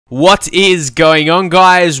What is going on,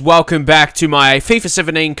 guys? Welcome back to my FIFA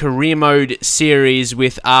 17 career mode series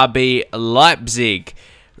with RB Leipzig.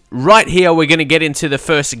 Right here, we're going to get into the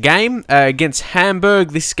first game against Hamburg.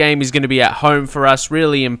 This game is going to be at home for us,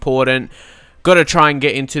 really important. Got to try and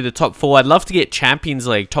get into the top 4. I'd love to get Champions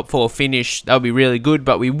League, top 4 finish. That would be really good,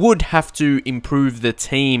 but we would have to improve the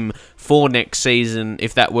team for next season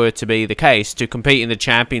if that were to be the case, to compete in the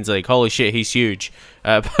Champions League. Holy shit, he's huge.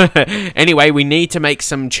 Anyway, we need to make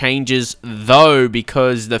some changes, though,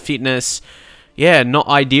 because the fitness, yeah, not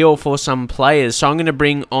ideal for some players. So I'm going to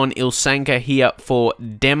bring on Ilsanka here for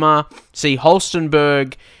Dema. See,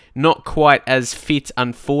 Holstenberg, not quite as fit,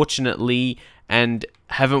 unfortunately, and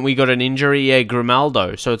haven't we got an injury? Yeah,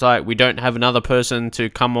 Grimaldo. So it's like we don't have another person to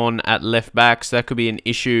come on at left back, so that could be an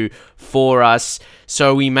issue for us.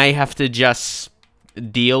 So we may have to just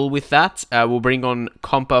deal with that. We'll bring on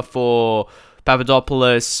Kompa for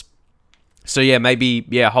Papadopoulos. So yeah, maybe,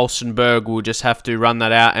 yeah, Holstenberg will just have to run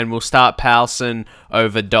that out, and we'll start Paulsen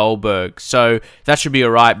over Dolberg. So that should be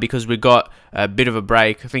alright because we've got a bit of a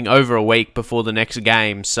break, I think over a week before the next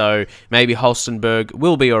game. So maybe Holstenberg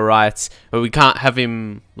will be alright, but we can't have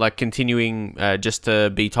him like continuing just to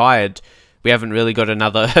be tired. We haven't really got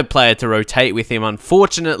another player to rotate with him,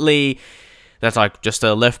 unfortunately. That's like just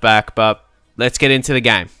a left back, but let's get into the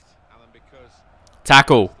game.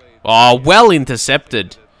 Tackle. Oh, well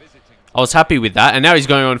intercepted. I was happy with that, and now he's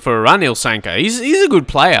going on for a run, Ilsanka. He's a good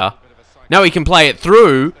player. Now he can play it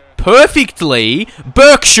through perfectly.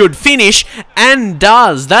 Burke should finish, and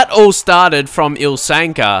does. That all started from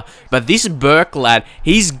Ilsanka, but this Burke lad,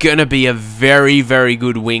 he's gonna be a very, very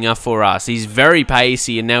good winger for us. He's very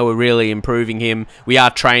pacey, and now we're really improving him. We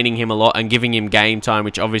are training him a lot and giving him game time,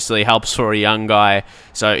 which obviously helps for a young guy.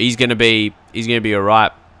 So he's gonna be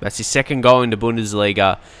alright. That's his second goal in the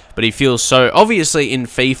Bundesliga. But he feels so... Obviously, in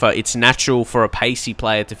FIFA, it's natural for a pacey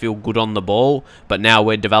player to feel good on the ball. But now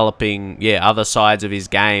we're developing, yeah, other sides of his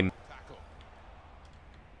game.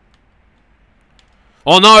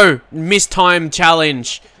 Oh, no! Mistimed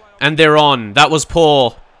challenge. And they're on. That was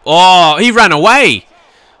poor. Oh, he ran away!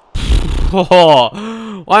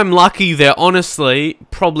 Oh, I'm lucky there. Honestly,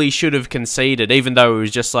 probably should have conceded. Even though it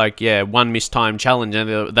was just like, yeah, one mistimed challenge.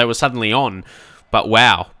 And they were suddenly on. But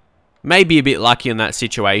wow. Maybe a bit lucky in that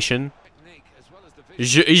situation.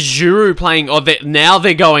 Is Giroud playing... Oh, now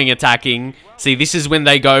they're going attacking. See, this is when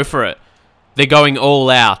they go for it. They're going all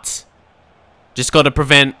out. Just got to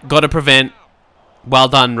prevent. Got to prevent. Well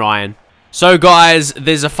done, Ryan. So, guys,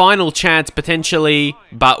 there's a final chance potentially,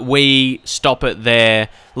 but we stop it there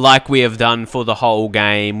like we have done for the whole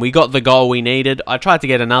game. We got the goal we needed. I tried to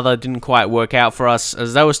get another. Didn't quite work out for us,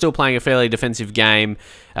 as they were still playing a fairly defensive game.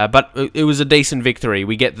 But it was a decent victory.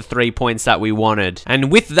 We get the 3 points that we wanted. And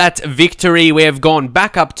with that victory, we have gone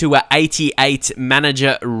back up to an 88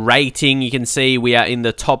 manager rating. You can see we are in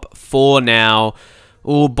the top 4 now.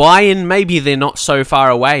 Or Bayern, maybe they're not so far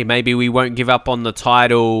away. Maybe we won't give up on the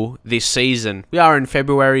title this season. We are in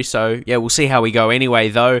February, so yeah, we'll see how we go anyway,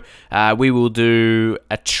 though. We will do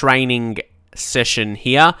a training session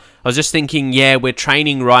here. I was just thinking, yeah, we're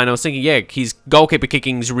training Ryan. I was thinking, yeah, his goalkeeper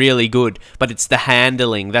kicking's really good, but it's the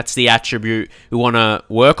handling. That's the attribute we want to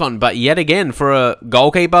work on. But yet again, for a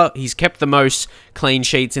goalkeeper, he's kept the most clean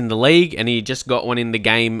sheets in the league, and he just got one in the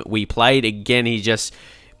game we played. Again,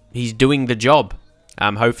 he's doing the job.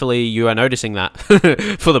 Hopefully you are noticing that.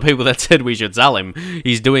 For the people that said we should sell him.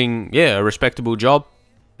 He's doing, yeah, a respectable job.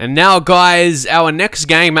 And now, guys, our next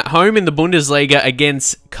game at home in the Bundesliga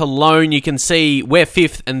against Cologne. You can see we're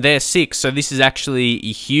 5th and they're 6th. So this is actually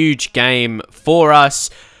a huge game for us.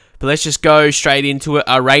 But let's just go straight into it.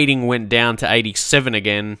 Our rating went down to 87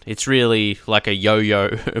 again. It's really like a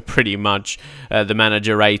yo-yo, pretty much, the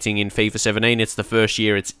manager rating in FIFA 17. It's the first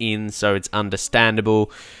year it's in, so it's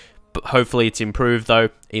understandable. But hopefully it's improved, though,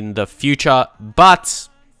 in the future. But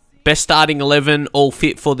best starting 11, all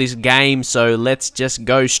fit for this game. So let's just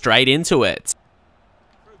go straight into it.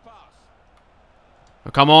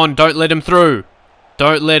 Oh, come on, don't let him through.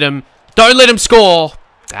 Don't let him score.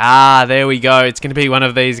 Ah, there we go. It's going to be one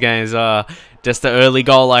of these games. Just an early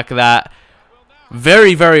goal like that.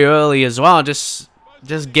 Very, very early as well. Just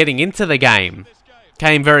getting into the game.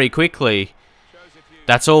 Came very quickly.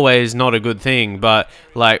 That's always not a good thing, but,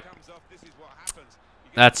 like...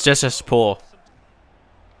 That's just as poor.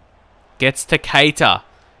 Gets to Keita.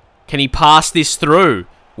 Can he pass this through?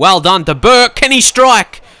 Well done to Burke. Can he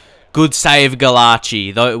strike? Good save,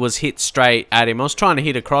 Galachi. Though it was hit straight at him. I was trying to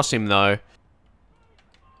hit across him, though.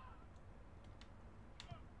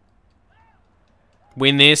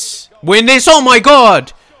 Win this. Win this. Oh, my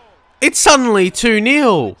God. It's suddenly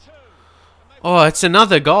 2-0. Oh, it's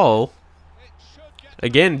another goal.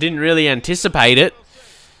 Again, didn't really anticipate it.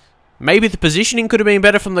 Maybe the positioning could have been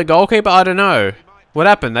better from the goalkeeper. I don't know. What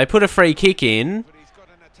happened? They put a free kick in.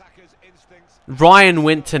 Ryan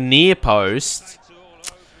went to near post.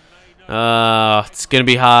 It's going to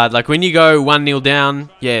be hard. Like, when you go 1-0 down,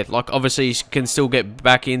 yeah, like, obviously you can still get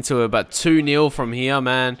back into it. But 2-0 from here,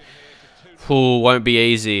 man, won't be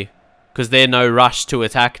easy. Because they're no rush to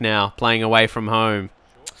attack now, playing away from home.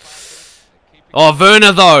 Oh,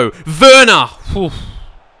 Werner, though. Werner! Whew.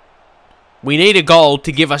 We need a goal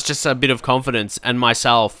to give us just a bit of confidence, and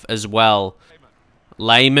myself as well.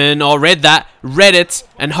 Lehmann, oh, read that, read it,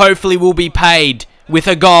 and hopefully we'll be paid with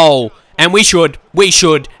a goal. And we should,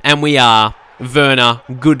 and we are. Werner,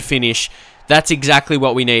 good finish. That's exactly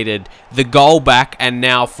what we needed. The goal back, and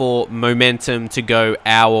now for momentum to go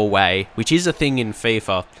our way, which is a thing in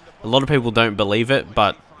FIFA. A lot of people don't believe it,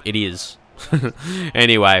 but it is.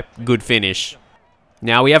 Anyway, good finish.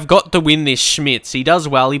 Now, we have got to win this Schmitz. He does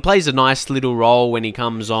well. He plays a nice little role when he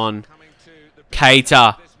comes on.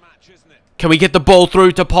 Keita. Can we get the ball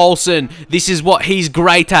through to Poulsen? This is what he's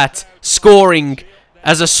great at. Scoring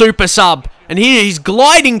as a super sub. And here he's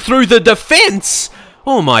gliding through the defense.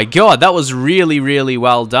 Oh my god, that was really, really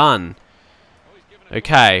well done.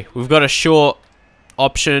 Okay, we've got a short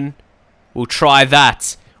option. We'll try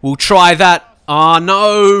that. We'll try that. Oh,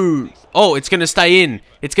 no. Oh, it's going to stay in.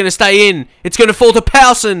 It's going to stay in. It's going to fall to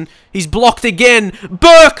Poulsen. He's blocked again.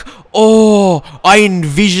 Burke. Oh, I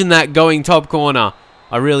envisioned that going top corner.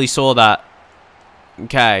 I really saw that.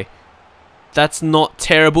 Okay. That's not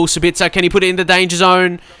terrible. Sabitzer, can he put it in the danger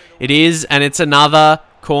zone? It is, and it's another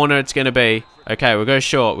corner it's going to be. Okay, we'll go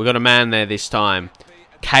short. We've got a man there this time.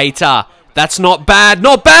 Keita. That's not bad.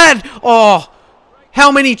 Not bad. Oh,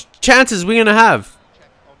 how many chances are we going to have?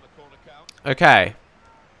 Okay.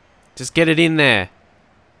 Just get it in there.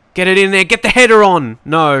 Get it in there. Get the header on.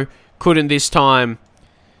 No, couldn't this time.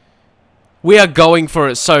 We are going for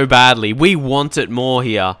it so badly. We want it more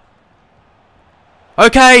here.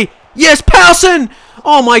 Okay. Yes, Poulsen!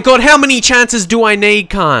 Oh my god, how many chances do I need,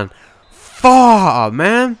 Khan? Far,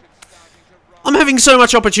 man. I'm having so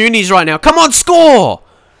much opportunities right now. Come on, score!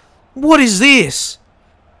 What is this?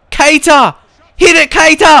 Keita! Hit it,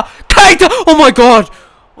 Keita! Keita! Oh my god!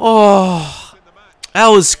 Oh, that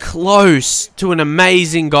was close to an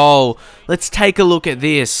amazing goal. Let's take a look at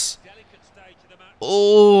this.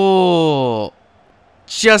 Oh,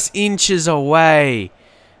 just inches away.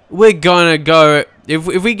 We're gonna go. If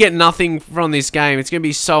we get nothing from this game, it's gonna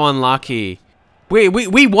be so unlucky. We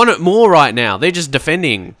want it more right now. They're just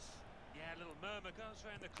defending.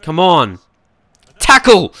 Come on,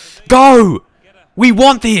 tackle, go. We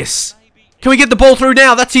want this. Can we get the ball through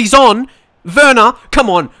now? That's he's on. Werner, come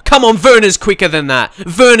on, come on. Werner's quicker than that.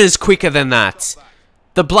 Werner's quicker than that.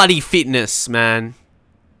 The bloody fitness, man.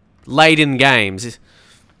 Late in games. It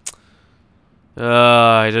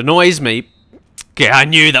annoys me. Yeah, I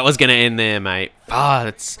knew that was going to end there, mate.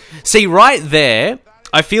 See, right there,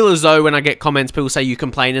 I feel as though when I get comments, people say you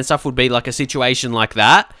complain and stuff would be like a situation like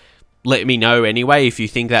that. Let me know anyway if you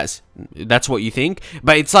think that's what you think.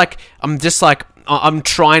 But it's like, I'm just like, I'm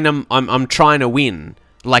trying to win.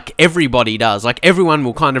 Like everybody does. Like everyone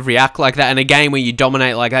will kind of react like that. In a game where you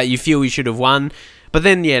dominate like that, you feel you should have won. But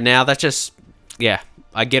then, yeah, now that's just, yeah,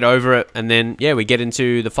 I get over it. And then, yeah, we get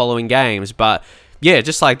into the following games. But yeah,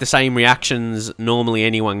 just like the same reactions normally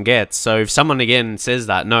anyone gets. So if someone again says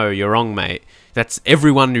that, no, you're wrong, mate. That's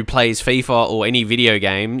everyone who plays FIFA or any video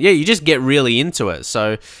game. Yeah, you just get really into it.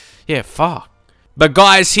 So, yeah, fuck. But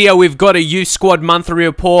guys, here we've got a youth squad monthly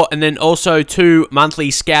report and then also 2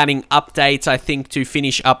 monthly scouting updates, I think, to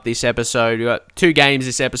finish up this episode. We've got 2 games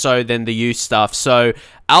this episode, then the youth stuff. So,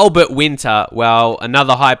 Albert Winter, well,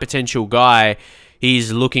 another high potential guy.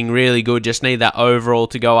 He's looking really good. Just need that overall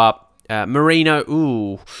to go up. Marino,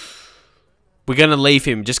 ooh. We're going to leave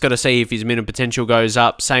him. Just got to see if his minimum potential goes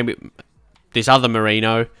up. Same with this other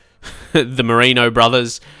Marino. The Marino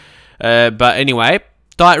brothers. But anyway,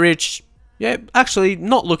 Dietrich, yeah, actually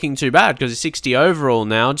not looking too bad because he's 60 overall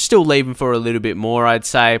now. Still leave him for a little bit more, I'd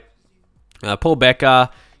say. Paul Becker,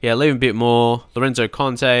 yeah, leave him a bit more. Lorenzo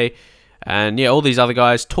Conte. And yeah, all these other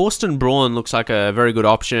guys. Torsten Braun looks like a very good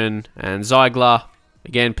option. And Ziegler,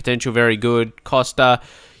 again, potential very good. Costa.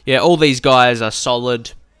 Yeah, all these guys are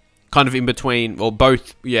solid, kind of in between, or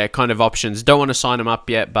both, yeah, kind of options. Don't want to sign them up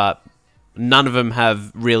yet, but none of them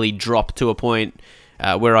have really dropped to a point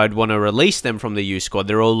where I'd want to release them from the youth squad.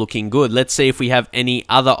 They're all looking good. Let's see if we have any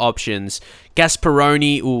other options.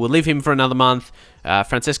 Gasparoni, we'll leave him for another month.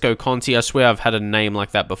 Francesco Conti, I swear I've had a name like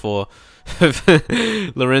that before.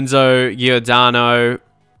 Lorenzo Giordano.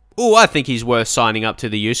 Oh, I think he's worth signing up to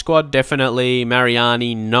the youth squad. Definitely.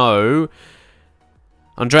 Mariani, no.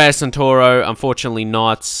 Andrea Santoro, unfortunately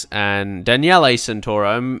not, and Daniele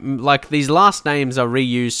Santoro. Like, these last names are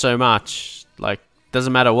reused so much. Like,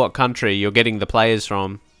 doesn't matter what country you're getting the players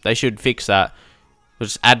from. They should fix that.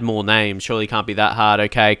 Just add more names. Surely can't be that hard.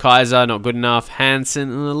 Okay, Kaiser, not good enough.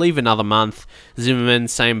 Hansen, leave another month. Zimmerman,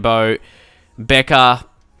 same boat. Becker,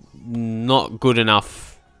 not good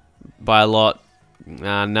enough by a lot.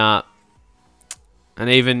 Nah. And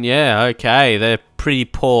even, yeah, okay, they're pretty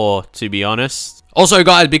poor, to be honest. Also,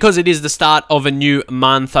 guys, because it is the start of a new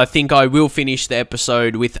month, I think I will finish the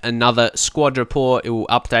episode with another squad report. It will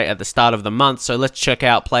update at the start of the month. So let's check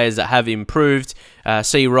out players that have improved.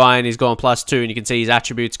 See, Ryan is gone +2, and you can see his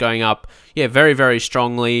attributes going up, yeah, very, very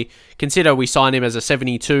strongly. Consider we signed him as a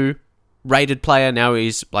 72 rated player. Now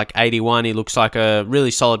he's like 81. He looks like a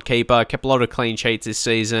really solid keeper. Kept a lot of clean sheets this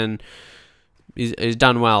season. He's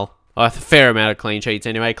done well. A fair amount of clean sheets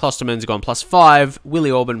anyway. Klosterman's gone +5.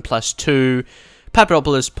 Willie Orban +2.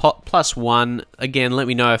 Papadopoulos +1. Again, let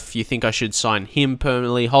me know if you think I should sign him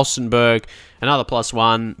permanently. Holstenberg, another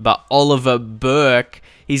 +1. But Oliver Burke,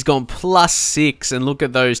 he's gone +6. And look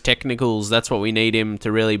at those technicals. That's what we need him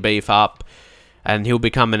to really beef up. And he'll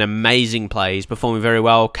become an amazing player. He's performing very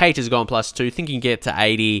well. Kate has gone +2. Think he can get to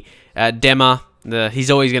 80. Demmer, he's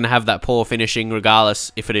always going to have that poor finishing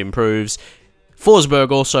regardless if it improves. Forsberg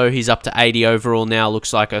also, he's up to 80 overall now.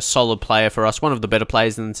 Looks like a solid player for us. One of the better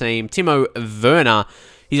players in the team. Timo Werner,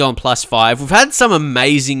 he's on +5. We've had some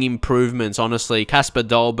amazing improvements, honestly. Kasper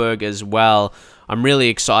Dolberg as well. I'm really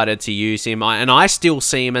excited to use him. And I still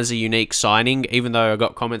see him as a unique signing, even though I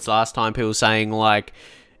got comments last time, people saying, like,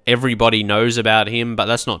 everybody knows about him, but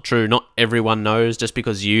that's not true. Not everyone knows. Just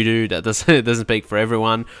because you do, that doesn't speak for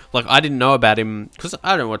everyone. Like, I didn't know about him because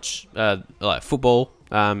I don't watch like football.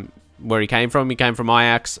 Where he came from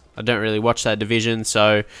Ajax. I don't really watch that division,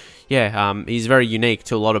 so yeah, he's very unique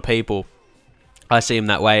to a lot of people. I see him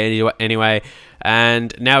that way anyway.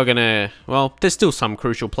 And now we're gonna, well, there's still some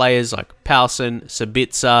crucial players like Paulsen,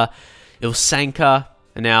 Sabitzer, Ilsanka,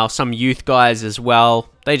 and now some youth guys as well.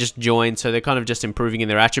 They just joined, so they're kind of just improving in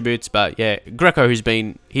their attributes. But yeah, Greco, who's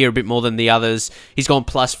been here a bit more than the others, he's gone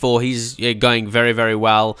 +4. He's going very, very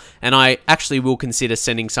well. And I actually will consider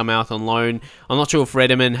sending some out on loan. I'm not sure if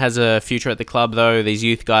Rediman has a future at the club, though. These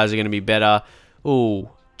youth guys are going to be better. Ooh,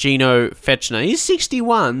 Gino Fechner. He's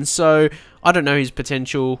 61, so I don't know his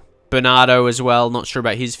potential. Bernardo as well, not sure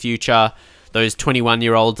about his future. Those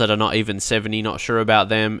 21-year-olds that are not even 70, not sure about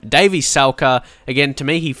them. Davy Salka, again, to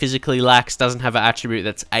me, he physically lacks, doesn't have an attribute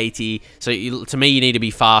that's 80. So to me, you need to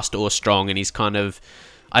be fast or strong, and he's kind of,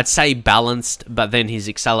 I'd say balanced, but then his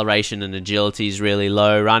acceleration and agility is really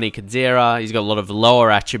low. Rani Kadzira, he's got a lot of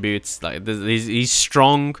lower attributes. Like he's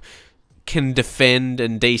strong, can defend,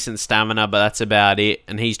 and decent stamina, but that's about it.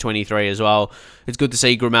 And he's 23 as well. It's good to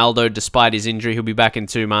see Grimaldo, despite his injury, he'll be back in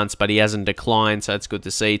 2 months, but he hasn't declined, so it's good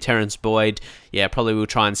to see. Terence Boyd, yeah, probably will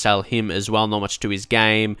try and sell him as well. Not much to his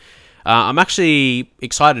game. I'm actually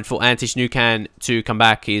excited for Antish Nukan to come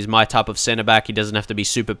back. He's my type of centre-back. He doesn't have to be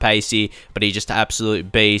super pacey, but he's just an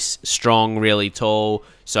absolute beast. Strong, really tall.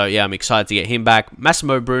 So, yeah, I'm excited to get him back.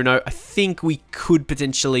 Massimo Bruno, I think we could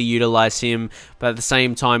potentially utilise him, but at the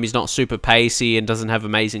same time, he's not super pacey and doesn't have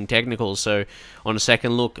amazing technicals. So, on a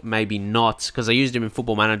second look, maybe not, because I used him in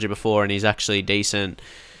Football Manager before, and he's actually decent.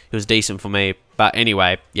 He was decent for me. But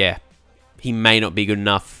anyway, yeah, he may not be good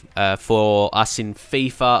enough for us in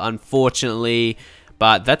FIFA, unfortunately,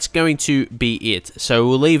 but that's going to be it. So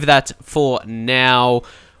we'll leave that for now.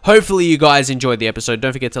 Hopefully you guys enjoyed the episode.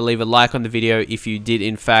 Don't forget to leave a like on the video if you did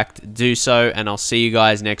in fact do so, and I'll see you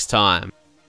guys next time.